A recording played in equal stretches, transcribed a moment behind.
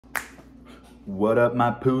What up,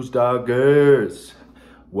 my Pooz Doggers?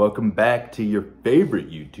 Welcome back to your favorite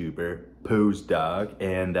YouTuber, Pooz Dog,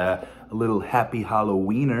 and a little happy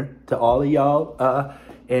Halloweener to all of y'all. I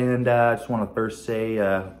just want to first say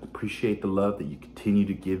appreciate the love that you continue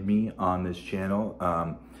to give me on this channel.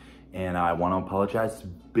 And I want to apologize. It's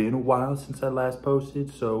been a while since I last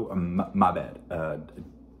posted, so my bad.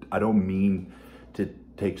 I don't mean to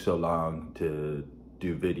take so long to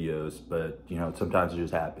do videos, but you know, sometimes it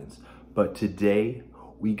just happens. But today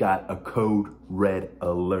we got a code red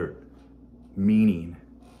alert, meaning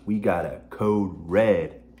we got a code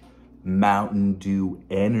red Mountain Dew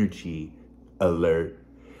energy alert.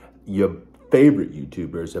 Your favorite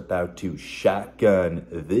YouTuber is about to shotgun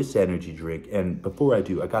this energy drink. And before I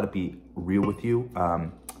do, I gotta be real with you.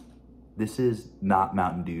 This is not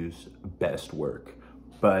Mountain Dew's best work,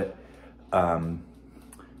 but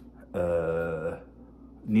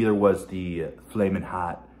neither was the Flamin'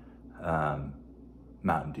 Hot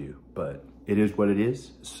Mountain Dew, but it is what it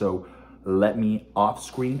is. So let me off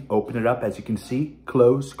screen open it up. As you can see,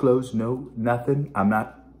 close, no, nothing. I'm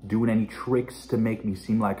not doing any tricks to make me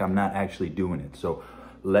seem like I'm not actually doing it. So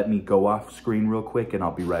let me go off screen real quick and I'll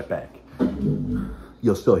be right back.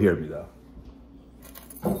 You'll still hear me though.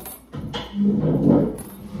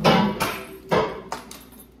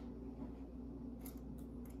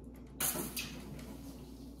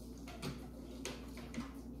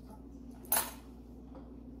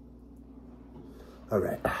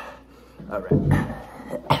 All right.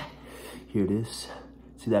 Here it is.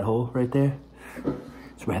 See that hole right there?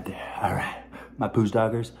 It's right there. All right, my Pooz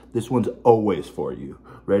Doggers, this one's always for you.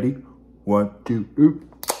 Ready? 1, 2, 3.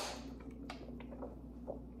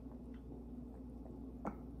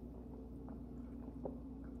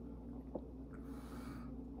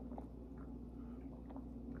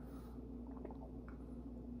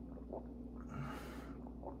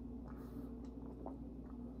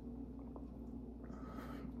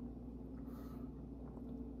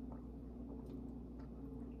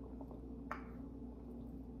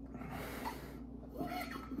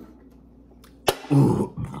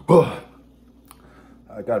 Ooh. Oh.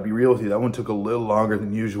 I gotta be real with you, that one took a little longer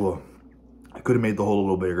than usual. I could have made the hole a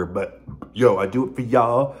little bigger, but yo, I do it for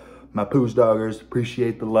y'all, my Pooz Doggers.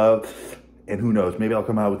 Appreciate the love, and who knows, maybe I'll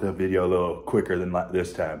come out with a video a little quicker than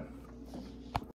this time.